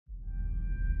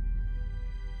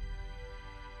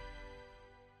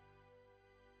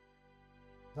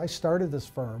I started this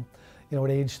firm, at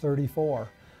age 34,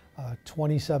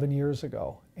 27 years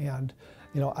ago, and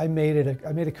I made a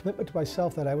commitment to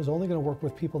myself that I was only going to work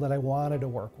with people that I wanted to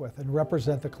work with and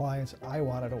represent the clients I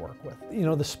wanted to work with.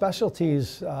 The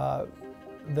specialties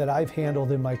that I've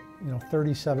handled in my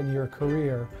 37-year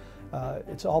career,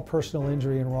 it's all personal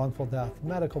injury and wrongful death,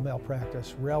 medical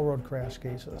malpractice, railroad crash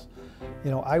cases.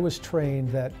 I was trained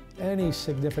that any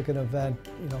significant event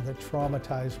that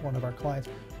traumatized one of our clients,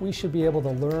 we should be able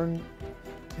to learn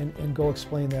and go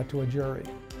explain that to a jury.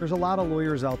 There's a lot of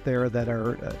lawyers out there that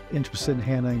are interested in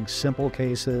handling simple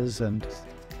cases and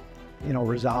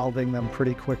resolving them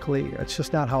pretty quickly. It's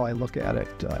just not how I look at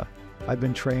it. I've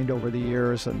been trained over the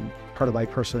years, and part of my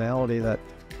personality, that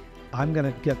I'm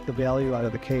going to get the value out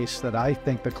of the case that I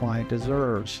think the client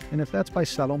deserves. And if that's by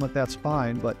settlement, that's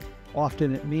fine, but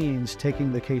often it means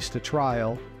taking the case to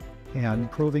trial and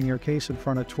proving your case in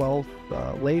front of 12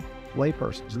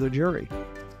 laypersons, the jury.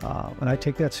 And I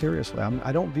take that seriously.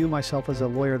 I don't view myself as a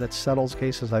lawyer that settles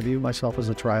cases. I view myself as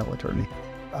a trial attorney.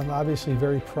 I'm obviously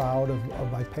very proud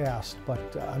of my past, but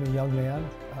I'm a young man.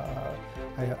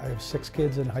 I have 6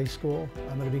 kids in high school.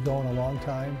 I'm going to be going a long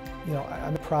time.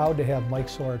 I'm proud to have Mike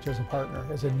Sorich as a partner,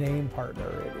 as a name partner.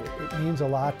 It means a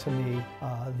lot to me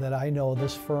that I know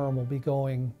this firm will be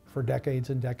going for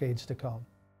decades and decades to come.